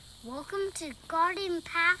Welcome to Garden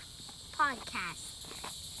Path Podcast.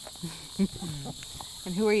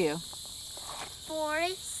 And who are you?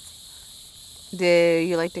 Forest. Do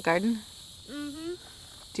you like to garden? Mm-hmm.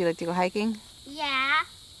 Do you like to go hiking? Yeah,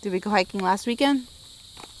 Did we go hiking last weekend?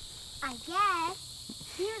 I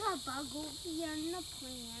guess. Here's a bug over here in the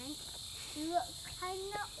plant. It looks kind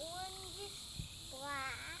of orangish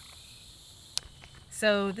black.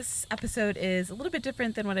 So this episode is a little bit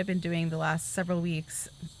different than what I've been doing the last several weeks.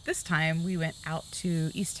 This time we went out to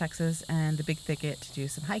East Texas and the Big Thicket to do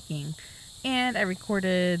some hiking. And I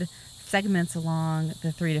recorded segments along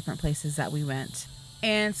the 3 different places that we went.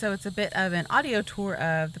 And so it's a bit of an audio tour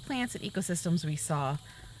of the plants and ecosystems we saw.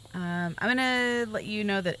 I'm going to let you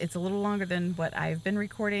know that it's a little longer than what I've been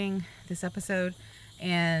recording this episode.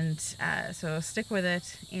 And so stick with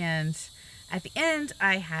it. And at the end,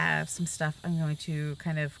 I have some stuff I'm going to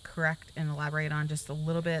kind of correct and elaborate on just a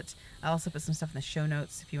little bit. I'll also put some stuff in the show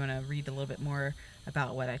notes if you want to read a little bit more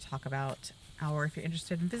about what I talk about, or if you're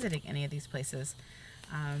interested in visiting any of these places.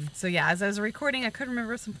 So yeah, as I was recording, I couldn't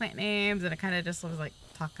remember some plant names, and I kind of just was like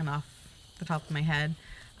talking off the top of my head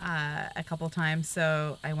a couple times.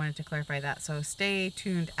 So I wanted to clarify that. So stay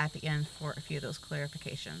tuned at the end for a few of those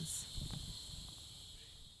clarifications.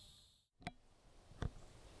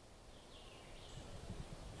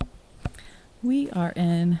 We are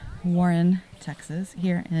in Warren, Texas,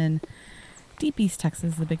 here in deep East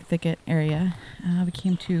Texas, the Big Thicket area. We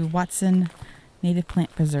came to Watson Native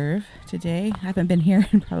Plant Preserve today. I haven't been here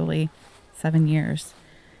in probably 7 years.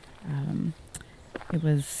 It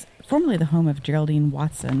was formerly the home of Geraldine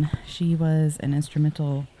Watson. She was an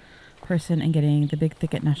instrumental person in getting the Big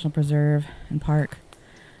Thicket National Preserve and Park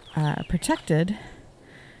protected.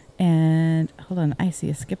 And hold on, I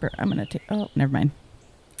see a skipper. I'm going to take, oh, never mind.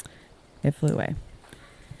 It flew away.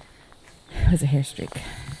 It was a hair streak.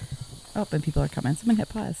 Oh, and people are coming. Someone hit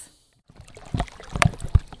pause.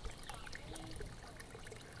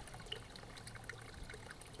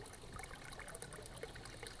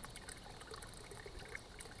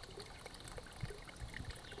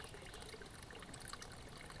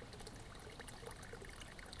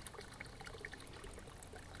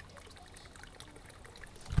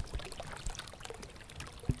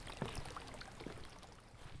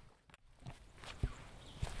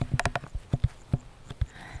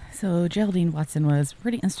 So Geraldine Watson was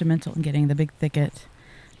pretty instrumental in getting the Big Thicket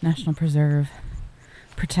National Preserve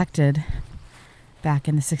protected back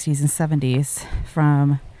in the 60s and 70s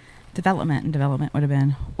from development. And development would have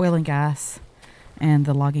been oil and gas and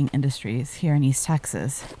the logging industries here in East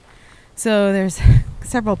Texas. So there's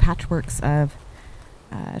several patchworks of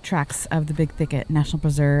tracks of the Big Thicket National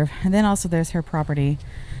Preserve. And then also there's her property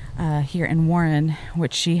here in Warren,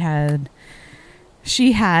 which she died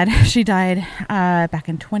back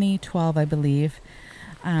in 2012, I believe.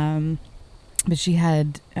 But she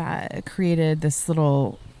had created this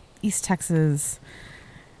little East Texas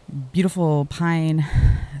beautiful pine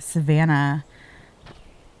savanna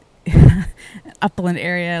upland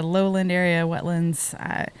area, lowland area,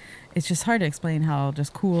 wetlands. It's just hard to explain how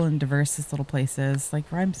just cool and diverse this little place is. Like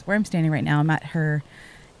where I'm standing right now, I'm at her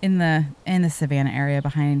in the savanna area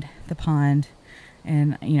behind the pond,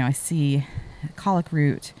 and I see colic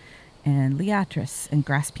root and liatris and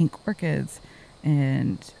grass pink orchids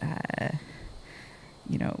and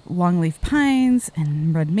longleaf pines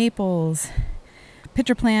and red maples,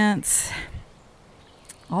 pitcher plants,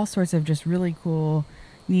 all sorts of just really cool,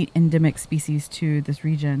 neat endemic species to this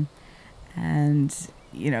region. And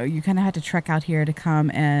you kind of had to trek out here to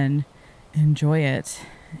come and enjoy it.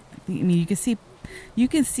 I mean, you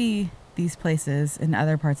can see these places in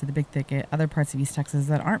other parts of the Big Thicket, other parts of East Texas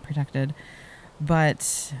that aren't protected.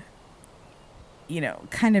 But,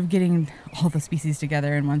 kind of getting all the species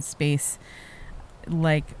together in one space,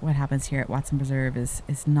 like what happens here at Watson Preserve, is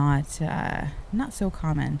not so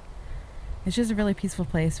common. It's just a really peaceful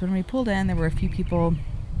place. When we pulled in, there were a few people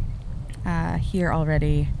here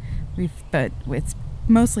already. But it's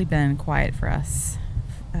mostly been quiet for us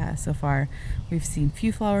so far. We've seen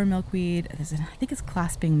few flower milkweed. I think it's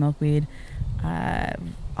clasping milkweed.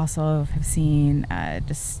 Also have seen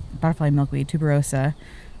just butterfly milkweed, tuberosa.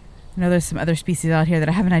 I know there's some other species out here that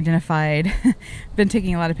I haven't identified. Been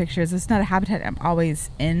taking a lot of pictures. It's not a habitat I'm always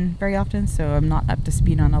in very often, so I'm not up to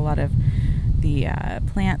speed on a lot of the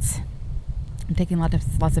plants. I'm taking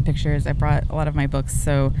lots of pictures. I brought a lot of my books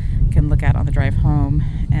so I can look at on the drive home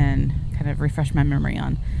and kind of refresh my memory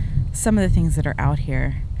on some of the things that are out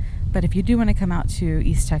here. But if you do want to come out to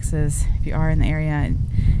East Texas, if you are in the area and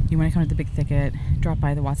you want to come to the Big Thicket, drop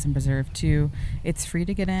by the Watson Preserve too. It's free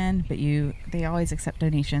to get in, but they always accept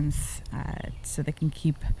donations so they can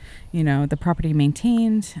keep, the property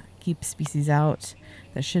maintained keep species out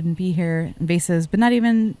that shouldn't be here. Invasives, but not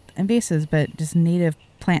even invasives, but just native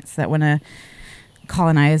plants that want to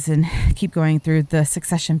colonize and keep going through the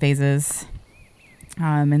succession phases.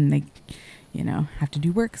 And they, have to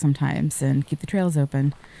do work sometimes and keep the trails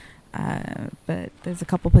open. But there's a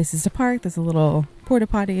couple places to park. There's a little porta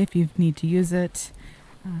potty if you need to use it.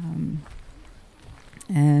 And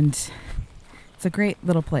it's a great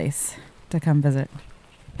little place to come visit.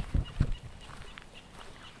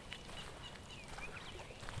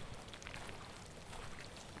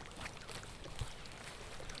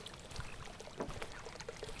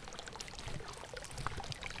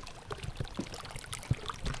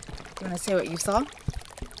 You want to say what you saw?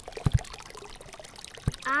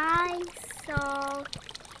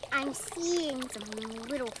 I'm seeing some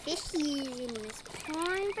little fishies in this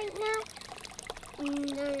pond right now. And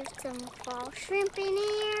there's some fall shrimp in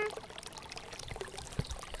there.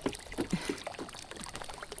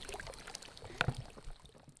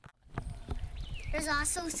 There's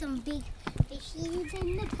also some big fishies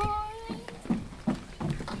in the pond.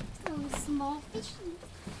 Some small fishies.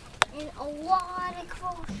 And a lot of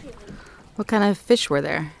fall shrimp. What kind of fish were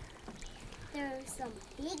there? There's some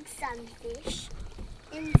big sunfish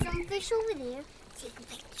and some fish over there. Take a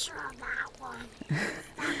picture of that one. That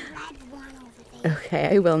red one over there.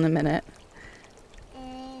 Okay, I will in a minute.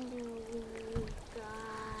 And we've got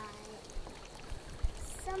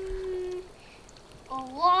a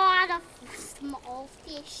lot of small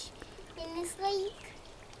fish in this lake.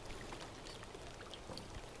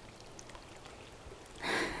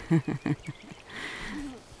 We'll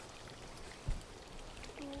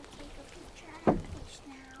take a picture of the fish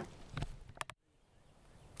now.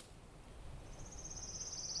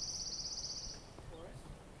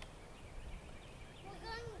 We're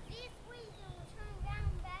going this way, then we'll turn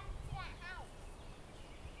around back to the house.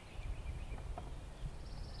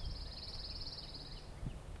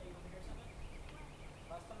 Hey, you want to hear something?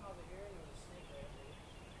 Last time I was here, there was a snake right over here.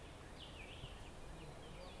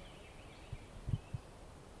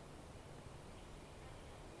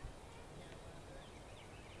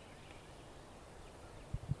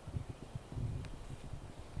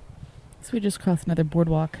 So we just crossed another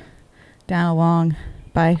boardwalk down along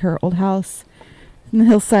by her old house in the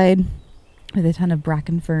hillside with a ton of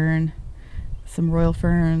bracken fern, some royal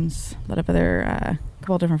ferns, a lot of other,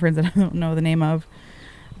 couple of different ferns that I don't know the name of.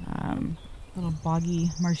 Little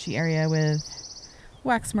boggy, marshy area with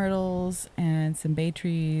wax myrtles and some bay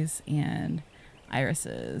trees and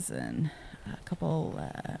irises and a couple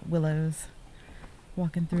willows.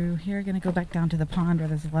 Walking through here, gonna go back down to the pond where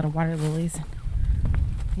there's a lot of water lilies.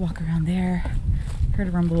 Walk around there. Heard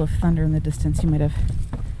a rumble of thunder in the distance. You might have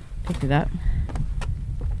picked it up.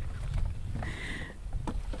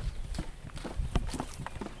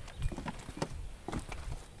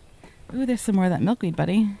 Ooh, there's some more of that milkweed,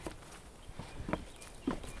 buddy.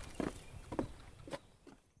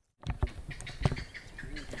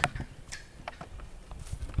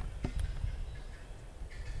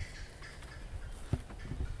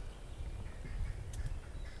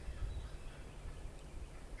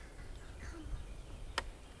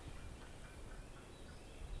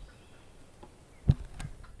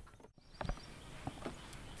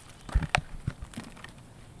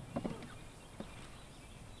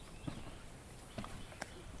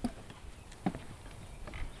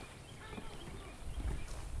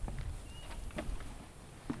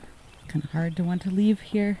 Kind of hard to want to leave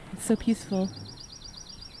here. It's so peaceful.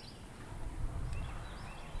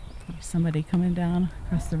 There's somebody coming down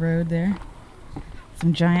across the road there.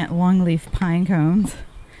 Some giant longleaf pine cones.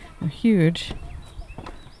 They're huge.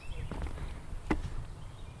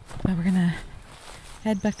 But we're gonna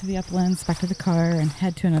head back to the uplands, back to the car, and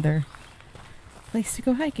head to another place to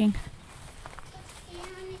go hiking.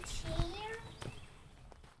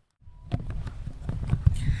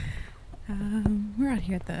 We're out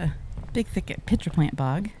here at the Big Thicket pitcher plant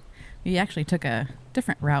bog. We actually took a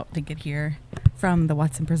different route to get here from the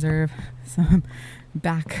Watson Preserve, some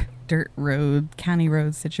back dirt road, county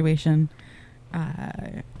road situation.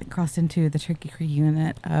 Crossed into the Turkey Creek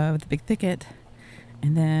unit of the Big Thicket,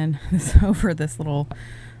 and then over this little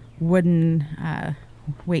wooden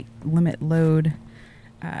weight limit load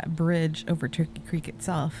bridge over Turkey Creek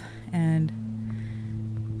itself,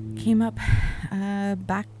 and came up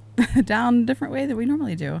back down a different way that we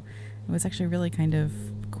normally do. It was actually really kind of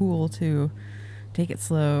cool to take it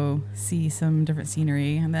slow, see some different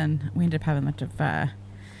scenery, and then we ended up having a bunch of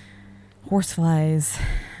horseflies,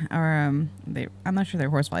 or I'm not sure they're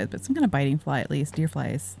horseflies, but some kind of biting fly at least. Deer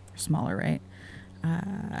flies are smaller, right?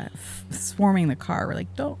 Swarming the car. We're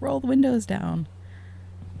like, don't roll the windows down.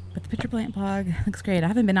 But the pitcher plant bog looks great. I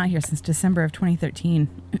haven't been out here since December of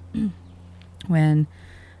 2013 when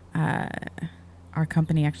our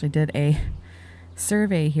company actually did a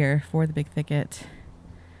survey here for the Big Thicket,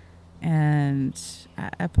 and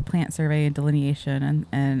a plant survey and delineation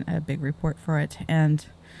and a big report for it. And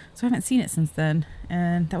so I haven't seen it since then.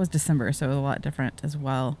 And that was December, so it was a lot different as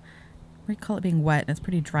well. We call it being wet. It's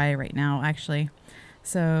pretty dry right now, actually.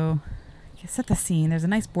 So set the scene. There's a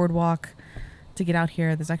nice boardwalk to get out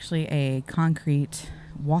here. There's actually a concrete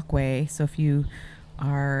walkway. So if you're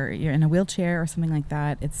in a wheelchair or something like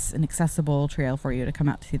that, it's an accessible trail for you to come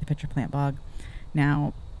out to see the pitcher plant bog.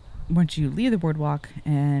 Now, once you leave the boardwalk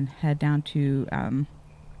and head down to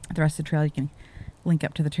the rest of the trail, you can link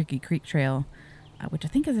up to the Turkey Creek Trail, which I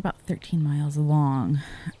think is about 13 miles long,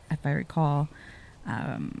 if I recall.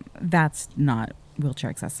 That's not wheelchair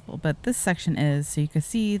accessible, but this section is, so you can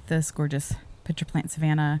see this gorgeous pitcher plant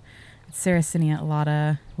savanna. It's Sarracenia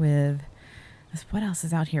alata with, what else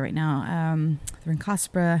is out here right now? The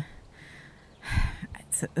Rincospora.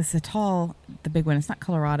 It's a tall, the big one. It's not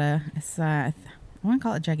colorata. It's I want to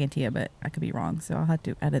call it gigantea, but I could be wrong, so I'll have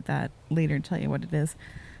to edit that later and tell you what it is.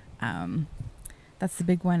 That's the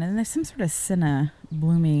big one. And then there's some sort of senna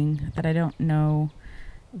blooming that I don't know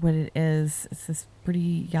what it is. It's this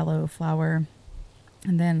pretty yellow flower.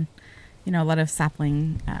 And then, a lot of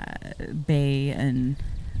sapling bay and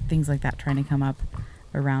things like that trying to come up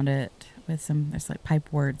around it with there's like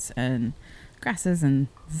pipeworts and grasses and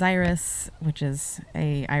xyrus, which is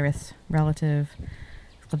a iris relative.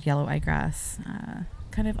 It's called yellow eyegrass.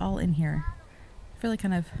 Kind of all in here. Really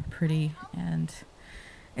kind of pretty, and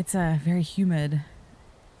it's a very humid,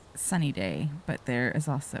 sunny day, but there is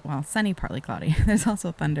also, sunny, partly cloudy. There's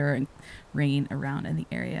also thunder and rain around in the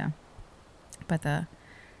area. But the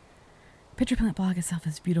pitcher plant bog itself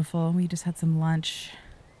is beautiful. We just had some lunch,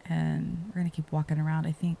 and we're going to keep walking around,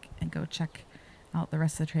 I think, and go check out the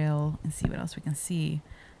rest of the trail and see what else we can see,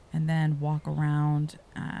 and then walk around,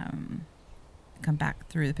 come back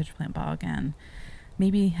through the pitcher plant bog, and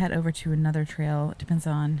maybe head over to another trail. It depends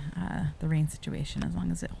on the rain situation. As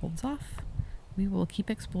long as it holds off, we will keep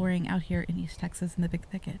exploring out here in East Texas in the Big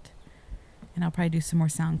Thicket. And I'll probably do some more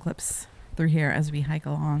sound clips through here as we hike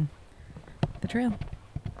along the trail.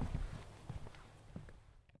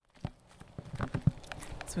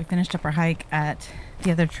 So we finished up our hike at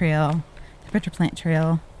the other trail, the pitcher plant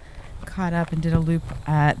trail. Caught up and did a loop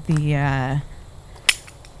at the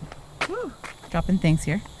dropping things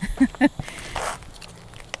here.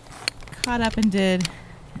 Caught up and did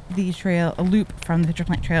the trail, a loop from the pitcher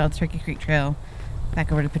plant trail to Turkey Creek Trail,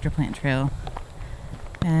 back over to the pitcher plant trail,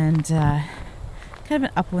 and kind of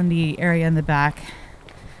an uplandy area in the back.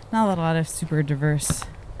 Not a lot of super diverse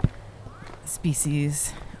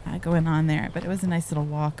species going on there, but it was a nice little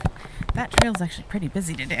walk. That trail is actually pretty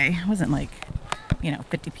busy today. It wasn't like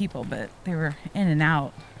 50 people, but they were in and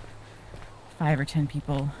out, 5 or 10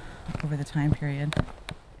 people over the time period.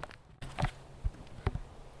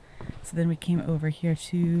 So then we came over here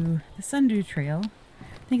to the Sundew Trail.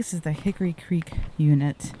 I think this is the Hickory Creek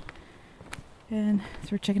unit. And so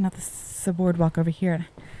we're checking out the boardwalk over here.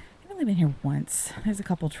 I've only been here once. There's a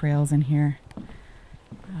couple trails in here.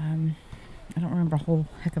 I don't remember a whole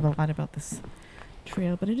heck of a lot about this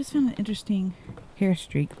trail, but I just found an interesting hair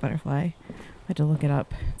streak butterfly. I had to look it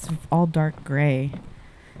up. It's all dark gray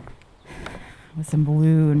with some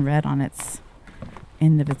blue and red on its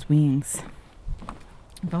end of its wings.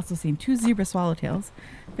 I've also seen 2 zebra swallowtails.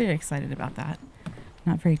 Very excited about that.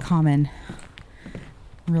 Not very common,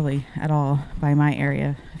 really, at all by my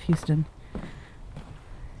area of Houston.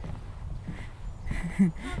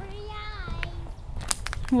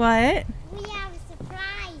 What? We have a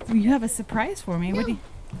surprise. You have a surprise for me. No. What do you...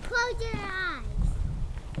 Close your eyes.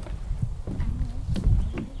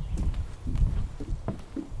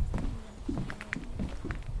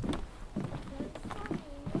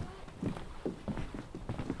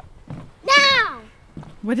 Now!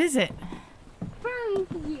 What is it? Fern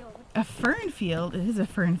field. A fern field? It is a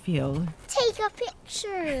fern field. Take a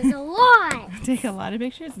picture. A lot. Take a lot of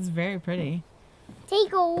pictures? It's very pretty.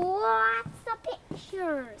 Take lots of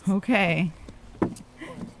pictures. Okay.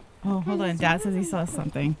 Oh, hold on. Dad says he saw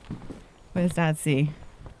something. What does Dad see?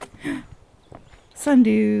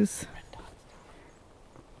 Sundews.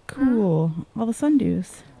 Cool. All the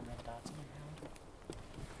sundews.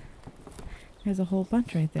 There's a whole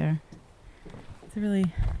bunch right there. It's a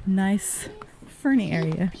really nice ferny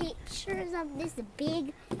area. Pictures of this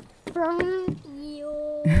big fern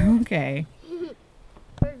field. Okay.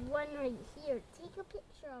 There's one right here. Take a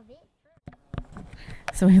picture of it.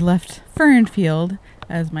 So we left Fern Field,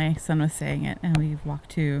 as my son was saying it, and we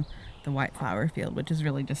walked to the white flower field, which is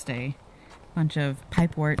really just a bunch of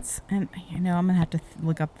pipeworts. And I'm gonna have to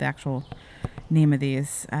look up the actual name of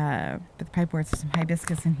these. But the pipeworts, some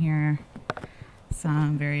hibiscus in here,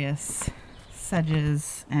 some various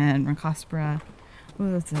sedges and rancospora.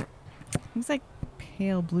 Oh, it's looks like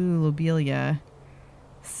pale blue lobelia.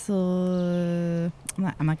 So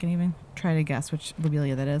I'm not gonna even try to guess which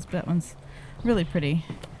lobelia that is, but that one's really pretty.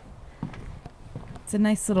 It's a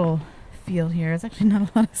nice little field here. There's actually not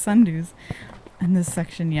a lot of sundews in this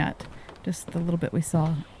section yet. Just the little bit we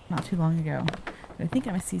saw not too long ago. But I think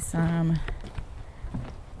I might see some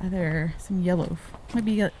yellow. Might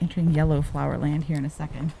be entering yellow flower land here in a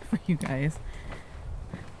second for you guys.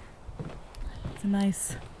 It's a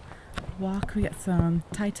nice walk. We got some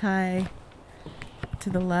tai to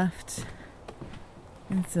the left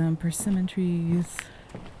and some persimmon trees.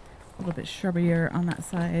 A little bit shrubbier on that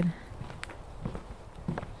side.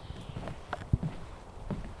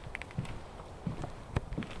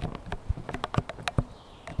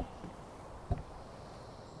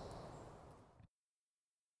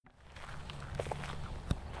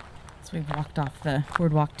 So we've walked off the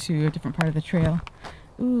boardwalk to a different part of the trail.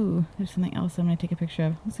 Ooh, there's something else I'm going to take a picture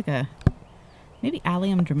of. Looks like maybe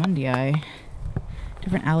Allium drummondii.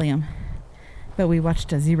 Different allium. But we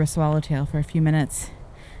watched a zebra swallowtail for a few minutes.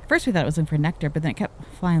 First we thought it was looking for nectar, but then it kept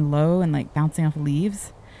flying low and like bouncing off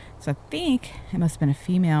leaves. So I think it must have been a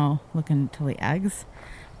female looking to lay eggs.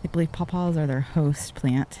 I believe pawpaws are their host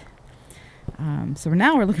plant. So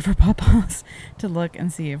now we're looking for pawpaws to look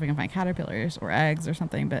and see if we can find caterpillars or eggs or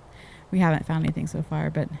something, but we haven't found anything so far.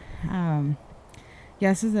 But yeah,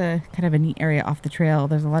 this is a kind of a neat area off the trail.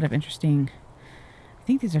 There's a lot of interesting, I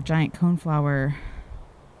think these are giant coneflower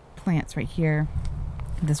plants right here.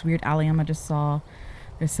 This weird allium I just saw.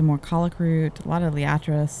 There's some more colic root, a lot of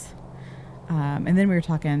liatris. And then we were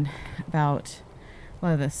talking about a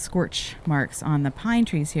lot of the scorch marks on the pine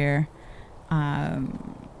trees here,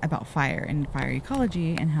 about fire and fire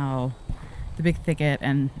ecology and how the Big Thicket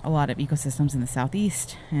and a lot of ecosystems in the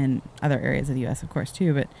southeast and other areas of the U.S. of course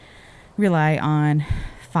too, but rely on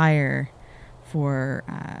fire for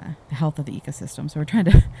the health of the ecosystem. So we're trying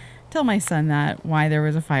to tell my son that why there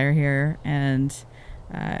was a fire here and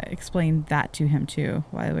explain that to him too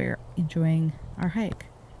while we're enjoying our hike.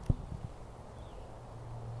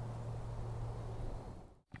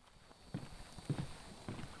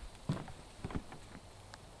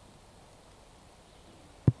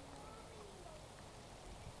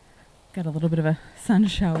 Got a little bit of a sun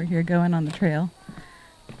shower here going on the trail.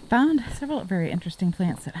 Found several very interesting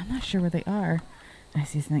plants that I'm not sure where they are. I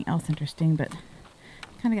see something else interesting, but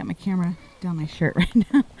kind of got my camera down my shirt right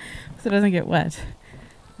now so it doesn't get wet.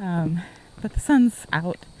 But the sun's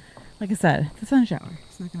out. Like I said, it's a sun shower.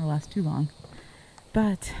 It's not going to last too long.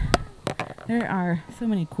 But there are so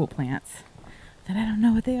many cool plants that I don't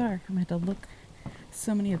know what they are. I'm going to have to look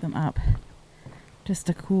so many of them up. Just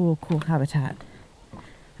a cool habitat.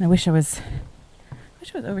 And I wish I was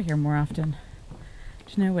over here more often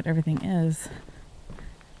to know what everything is.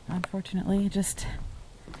 Unfortunately, just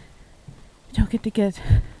don't get to get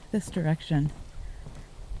this direction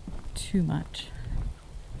too much.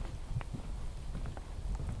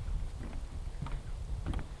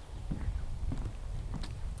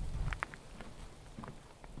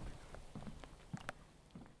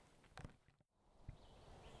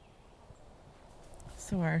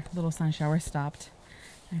 So our little sun shower stopped.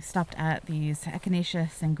 I stopped at these Echinacea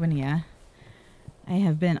sanguinea. I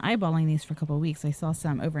have been eyeballing these for a couple of weeks. I saw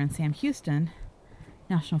some over in Sam Houston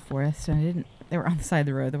National Forest, and they were on the side of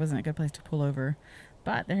the road. There wasn't a good place to pull over,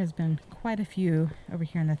 but there has been quite a few over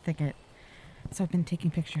here in the thicket. So I've been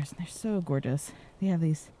taking pictures, and they're so gorgeous. They have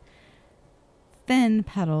these thin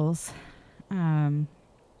petals, and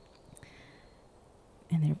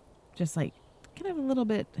they're just like kind of a little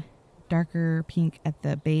bit darker pink at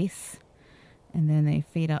the base. And then they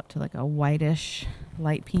fade out to like a whitish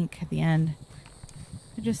light pink at the end.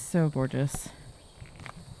 They're just so gorgeous.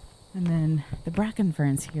 And then the bracken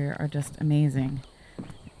ferns here are just amazing.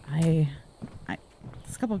 There's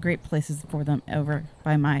a couple of great places for them over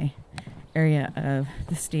by my area of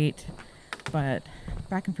the state. But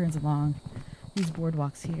bracken ferns along these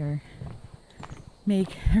boardwalks here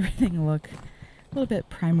make everything look a little bit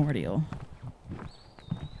primordial.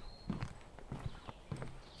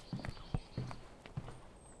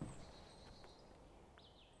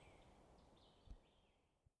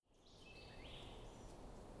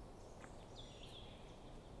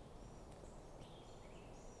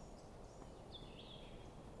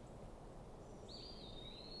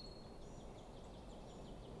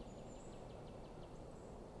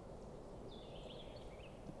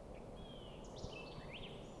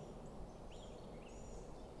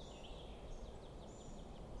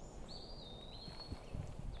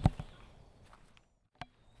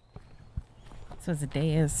 So as the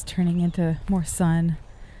day is turning into more sun,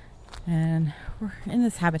 and we're in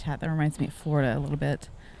this habitat that reminds me of Florida a little bit,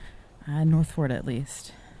 North Florida at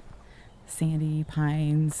least. Sandy,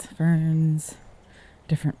 pines, ferns,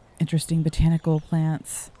 different interesting botanical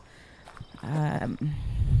plants. I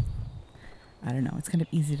don't know, it's kind of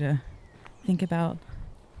easy to think about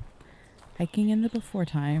hiking in the before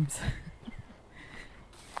times.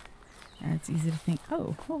 And it's easy to think,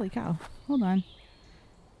 oh, holy cow, hold on.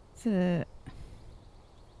 It's a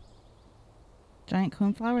giant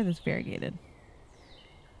coneflower that's variegated.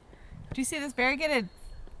 Do you see this variegated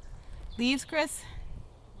leaves, Chris?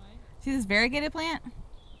 What? See this variegated plant?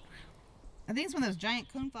 I think it's one of those giant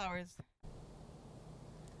coneflowers.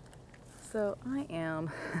 So I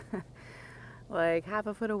am like half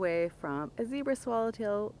a foot away from a zebra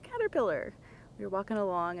swallowtail caterpillar. We were walking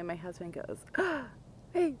along and my husband goes, oh,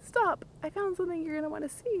 hey, stop, I found something you're gonna want to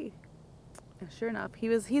see. And sure enough,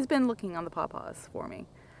 he's been looking on the pawpaws for me,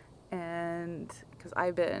 and because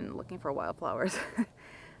I've been looking for wildflowers.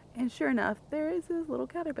 And sure enough, there is this little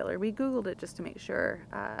caterpillar. We Googled it just to make sure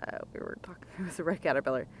we were talking, it was the right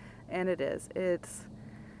caterpillar, and it is. It's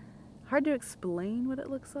hard to explain what it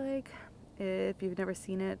looks like if you've never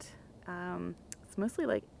seen it. It's mostly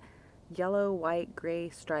like yellow, white, gray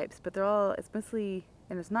stripes, but it's mostly,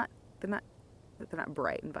 and they're not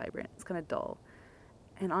bright and vibrant. It's kind of dull.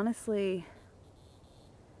 And honestly,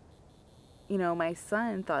 you know, my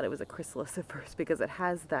son thought it was a chrysalis at first because it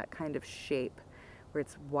has that kind of shape where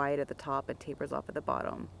it's wide at the top and tapers off at the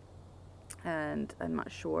bottom. And I'm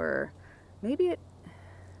not sure, maybe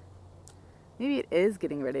it is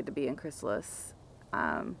getting ready to be in chrysalis,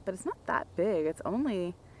 but it's not that big. It's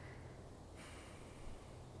only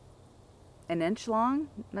an inch long,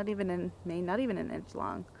 not even an inch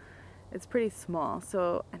long. It's pretty small.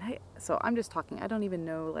 So I'm just talking. I don't even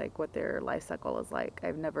know like what their life cycle is like.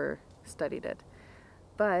 I've never studied it,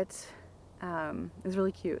 but it's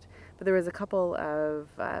really cute. But there was a couple of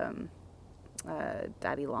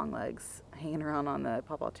daddy longlegs hanging around on the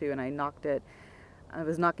pawpaw too, and I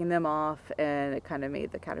was knocking them off, and it kind of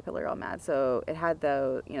made the caterpillar all mad. So it had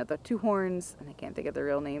the two horns, and I can't think of the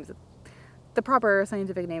real names, the proper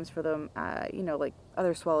scientific names for them, like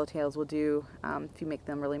other swallowtails will do if you make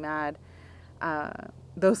them really mad.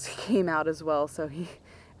 Those came out as well, so he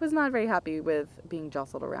was not very happy with being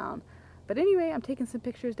jostled around. But anyway, I'm taking some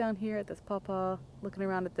pictures down here at this pawpaw, looking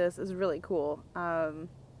around at this. It's really cool.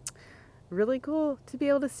 Really cool to be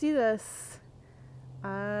able to see this.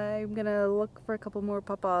 I'm gonna look for a couple more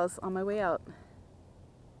pawpaws on my way out.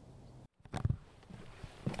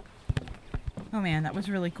 Oh man, that was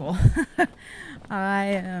really cool. I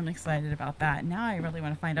am excited about that. Now I really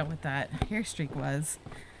want to find out what that hair streak was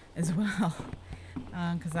as well,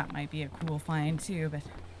 because that might be a cool find too. But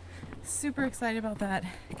super excited about that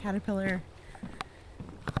caterpillar.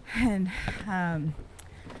 And I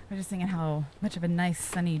was just thinking how much of a nice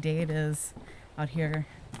sunny day it is out here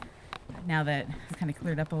now that it's kind of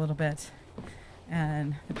cleared up a little bit,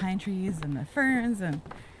 and the pine trees and the ferns and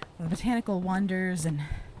the botanical wonders, and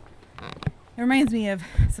it reminds me of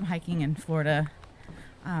some hiking in Florida,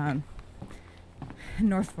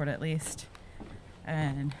 North Florida at least,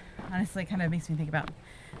 and honestly kind of makes me think about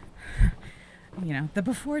the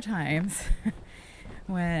before times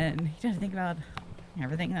when you don't have to think about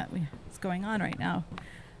everything that's going on right now.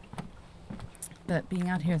 But being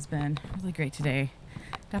out here has been really great today.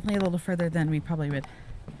 Definitely a little further than we probably would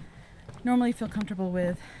normally feel comfortable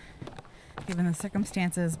with given the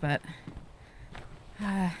circumstances, but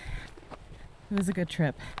it was a good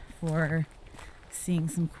trip for seeing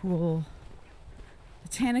some cool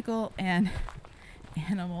botanical and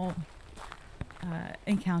animal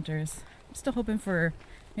encounters. I'm still hoping for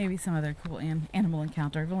maybe some other cool animal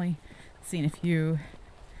encounter. I've only seen a few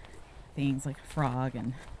things like a frog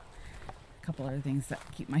and a couple other things that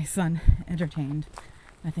keep my son entertained.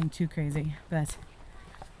 Nothing too crazy, but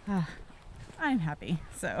I'm happy.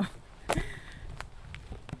 So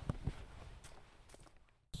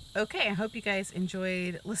okay, I hope you guys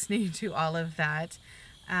enjoyed listening to all of that.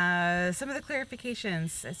 Some of the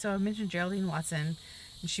clarifications. So I mentioned Geraldine Watson,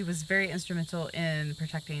 and she was very instrumental in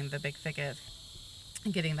protecting the Big Thicket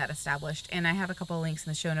and getting that established. And I have a couple of links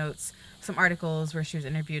in the show notes, some articles where she was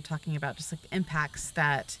interviewed talking about just like the impacts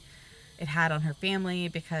that it had on her family,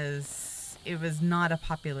 because it was not a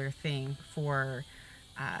popular thing for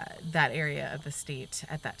that area of the state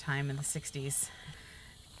at that time in the 60s.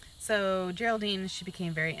 So Geraldine, she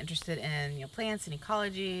became very interested in plants and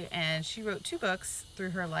ecology, and she wrote 2 books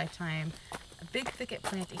through her lifetime: Big Thicket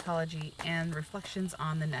Plant Ecology and Reflections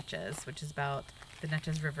on the Neches, which is about the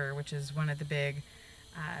Neches River, which is one of the big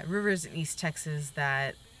rivers in East Texas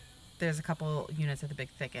that there's a couple units at the Big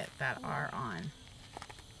Thicket that are on.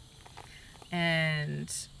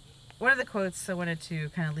 And one of the quotes I wanted to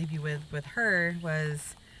kind of leave you with her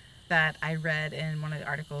was that I read in one of the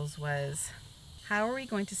articles was, how are we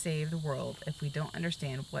going to save the world if we don't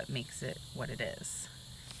understand what makes it what it is?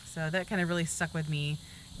 So that kind of really stuck with me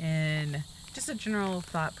in just a general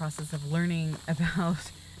thought process of learning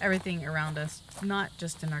about everything around us, not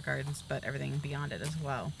just in our gardens, but everything beyond it as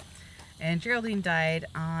well. And Geraldine died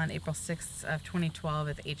on April 6th of 2012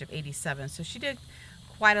 at the age of 87. So she did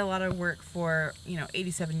quite a lot of work for,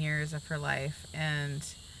 87 years of her life. And,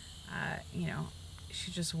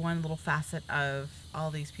 she's just one little facet of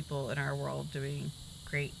all these people in our world doing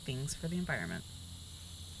great things for the environment.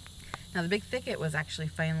 Now, the Big Thicket was actually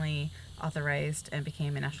finally authorized and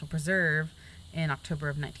became a national preserve in October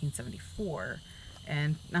of 1974.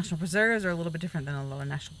 And national preserves are a little bit different than a lot of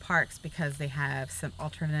national parks because they have some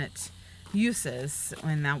alternate uses.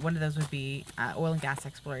 And now one of those would be oil and gas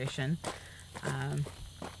exploration.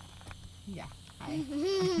 Yeah. Hi.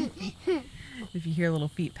 If you hear little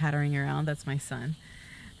feet pattering around, that's my son.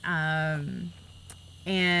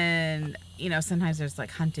 And, sometimes there's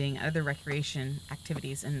like hunting, other recreation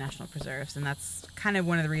activities in national preserves. And that's kind of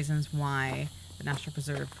one of the reasons why the national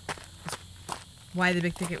preserve, why the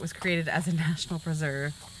Big Thicket was created as a national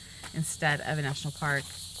preserve instead of a national park,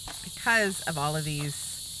 because of all of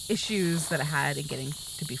these issues that it had in getting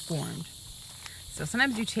to be formed. So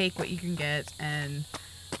sometimes you take what you can get and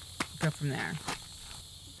go from there.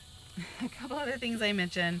 A couple other things I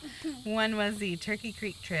mentioned. One was the Turkey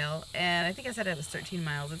Creek Trail, and I think I said it was 13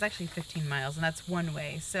 miles. It's actually 15 miles, and that's one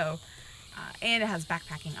way. So, and it has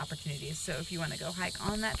backpacking opportunities. So if you want to go hike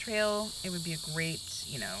on that trail, it would be a great,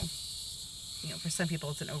 for some people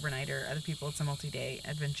it's an overnighter, other people it's a multi-day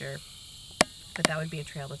adventure. But that would be a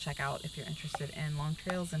trail to check out if you're interested in long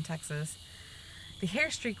trails in Texas. The hair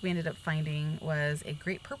streak we ended up finding was a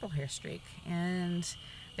great purple hair streak, and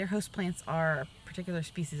their host plants are a particular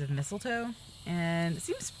species of mistletoe, and it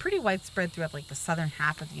seems pretty widespread throughout like the southern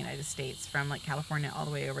half of the United States, from like California all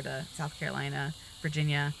the way over to South Carolina,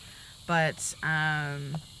 Virginia. But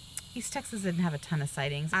East Texas didn't have a ton of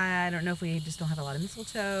sightings. I don't know if we just don't have a lot of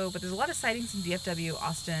mistletoe, but there's a lot of sightings in DFW,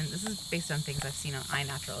 Austin. This is based on things I've seen on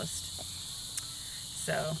iNaturalist.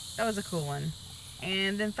 So that was a cool one.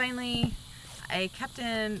 And then finally, I kept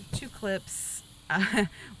in 2 clips.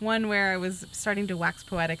 One where I was starting to wax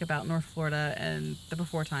poetic about North Florida and the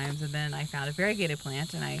before times, and then I found a variegated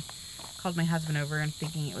plant, and I called my husband over and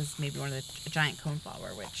thinking it was maybe one of the giant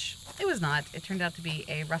coneflower, which it was not. It turned out to be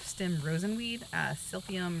a rough stem rosenweed,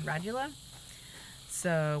 Silphium radula.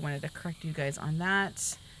 So I wanted to correct you guys on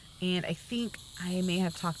that. And I think I may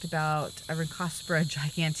have talked about a Rhynchospora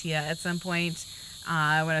gigantea at some point when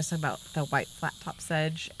I was talking about the white flat top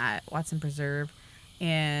sedge at Watson Preserve.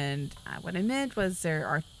 And what I meant was there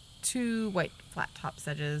are 2 white flat top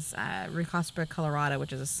sedges, Rhynchospora colorata,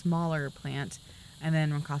 which is a smaller plant, and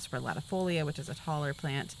then Rhynchospora latifolia, which is a taller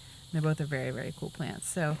plant. And they both are very, very cool plants.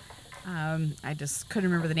 So I just couldn't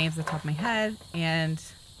remember the names off the top of my head, and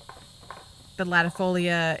the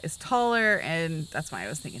latifolia is taller, and that's why I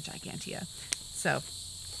was thinking gigantea. So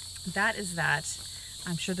that is that.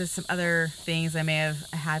 I'm sure there's some other things I may have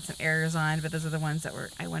had some errors on, but those are the ones that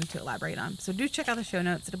I wanted to elaborate on. So do check out the show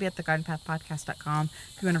notes. It'll be at thegardenpathpodcast.com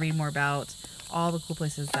if you want to read more about all the cool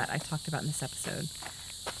places that I talked about in this episode.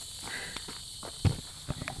 Do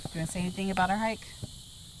you want to say anything about our hike?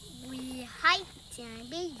 We hiked and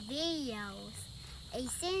made videos. I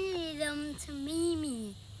sent them to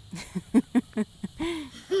Mimi.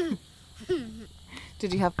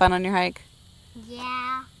 Did you have fun on your hike?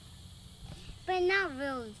 Yeah. But not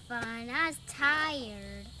really fun. I was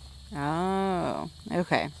tired. Oh,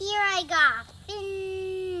 okay. Here I got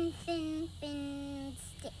fin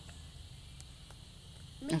stick.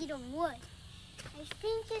 Made of wood. I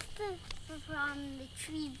think it's from the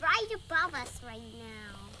tree right above us right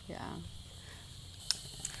now. Yeah.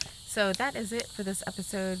 So that is it for this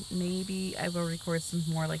episode. Maybe I will record some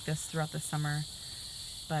more like this throughout the summer.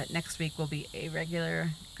 But next week will be a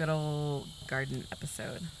regular, good old garden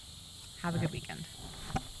episode. Have a good weekend.